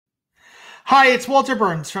Hi, it's Walter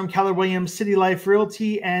Burns from Keller Williams City Life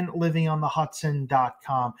Realty and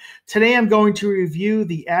livingonthehudson.com. Today I'm going to review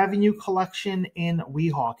the Avenue Collection in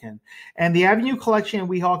Weehawken. And the Avenue Collection in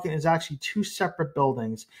Weehawken is actually two separate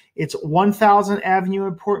buildings. It's 1000 Avenue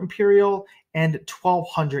at Port Imperial and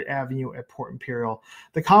 1200 Avenue at Port Imperial.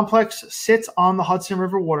 The complex sits on the Hudson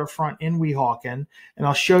River waterfront in Weehawken, and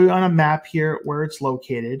I'll show you on a map here where it's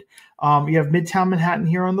located. You have Midtown Manhattan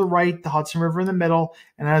here on the right, the Hudson River in the middle,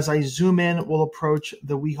 and as I zoom in, we'll approach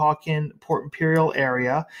the Weehawken Port Imperial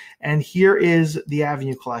area, and here is the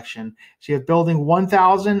Avenue Collection. So you have Building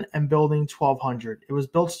 1000 and Building 1200. It was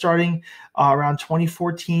built starting around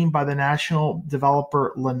 2014 by the national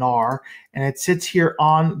developer Lennar, and it sits here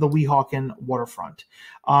on the Weehawken waterfront.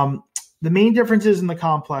 The main differences in the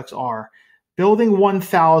complex are Building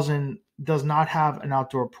 1000 does not have an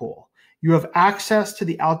outdoor pool. You have access to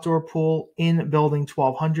the outdoor pool in Building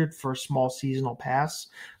 1200 for a small seasonal pass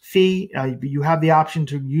fee. You have the option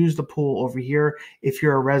to use the pool over here if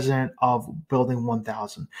you're a resident of Building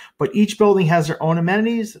 1000. But each building has their own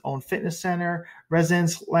amenities, their own fitness center,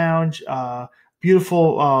 residence lounge,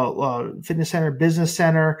 beautiful fitness center, business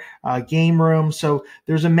center, game room. So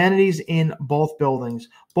there's amenities in both buildings.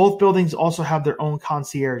 Both buildings also have their own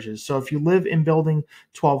concierges. So if you live in Building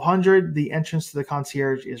 1200, the entrance to the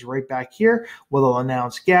concierge is right back here, where they'll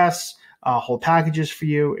announce guests, hold packages for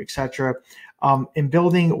you, etc. In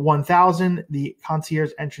Building 1000, the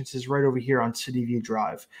concierge entrance is right over here on City View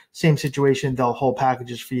Drive. Same situation, they'll hold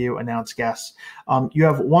packages for you, announce guests. You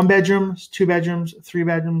have 1 bedrooms, 2 bedrooms, 3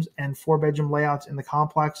 bedrooms, and 4 bedroom layouts in the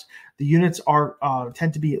complex. The units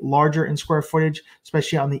tend to be larger in square footage,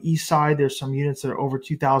 especially on the east side. There's some units that are over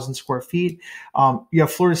 2,000 square feet. You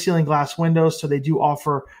have floor-to-ceiling glass windows, so they do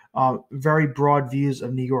offer very broad views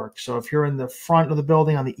of New York. So if you're in the front of the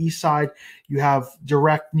building on the east side, you have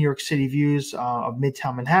direct New York City views of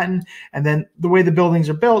Midtown Manhattan. And then the way the buildings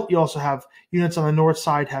are built, you also have units on the north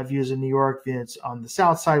side have views of New York. Units on the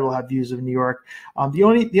south side will have views of New York. The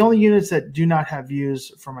only units that do not have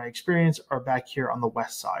views, from my experience, are back here on the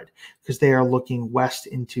west side, because they are looking west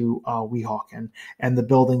into Weehawken and the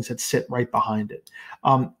buildings that sit right behind it.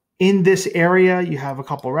 In this area, you have a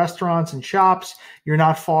couple restaurants and shops. You're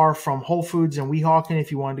not far from Whole Foods in Weehawken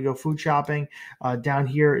if you wanted to go food shopping. Down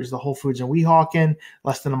here is the Whole Foods in Weehawken,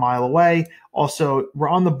 less than a mile away. Also, we're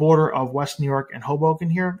on the border of West New York and Hoboken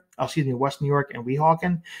here. West New York and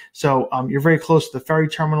Weehawken. So you're very close to the ferry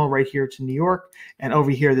terminal right here to New York. And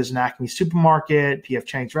over here, there's an Acme supermarket, P.F.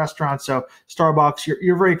 Chang's restaurant, so Starbucks.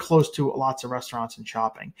 You're very close to lots of restaurants and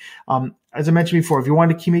shopping. As I mentioned before, if you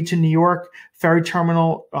want to commute to New York, ferry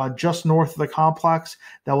terminal just north of the complex,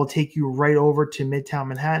 that will take you right over to Midtown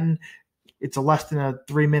Manhattan. It's a less than a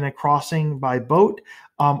 3-minute crossing by boat.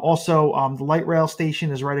 The light rail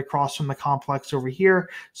station is right across from the complex over here.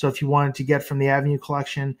 So if you wanted to get from the Avenue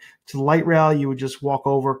Collection to the light rail, you would just walk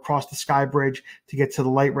over, across the Sky Bridge to get to the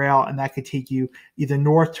light rail, and that could take you either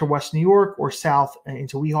north to West New York or south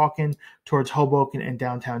into Weehawken towards Hoboken and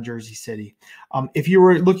downtown Jersey City. If you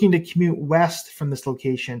were looking to commute west from this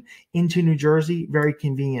location into New Jersey, very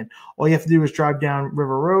convenient. All you have to do is drive down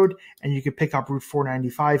River Road, and you could pick up Route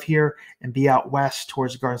 495 here and be out west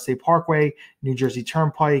towards the Garden State Parkway, New Jersey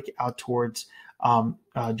Turnpike, out towards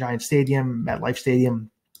Giant Stadium, MetLife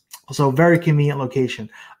Stadium. So very convenient location.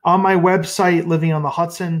 On my website,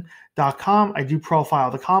 livingonthehudson.com, I do profile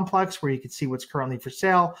the complex where you can see what's currently for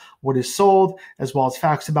sale, what is sold, as well as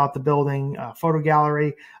facts about the building, photo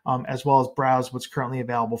gallery, as well as browse what's currently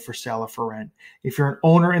available for sale or for rent. If you're an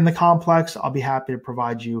owner in the complex, I'll be happy to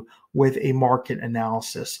provide you with a market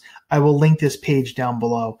analysis. I will link this page down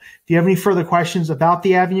below. If you have any further questions about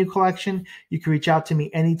the Avenue Collection, you can reach out to me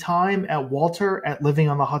anytime at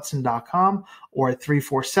walter@livingonthehudson.com or at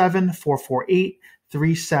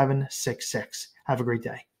 347-448-3766. Have a great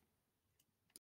day.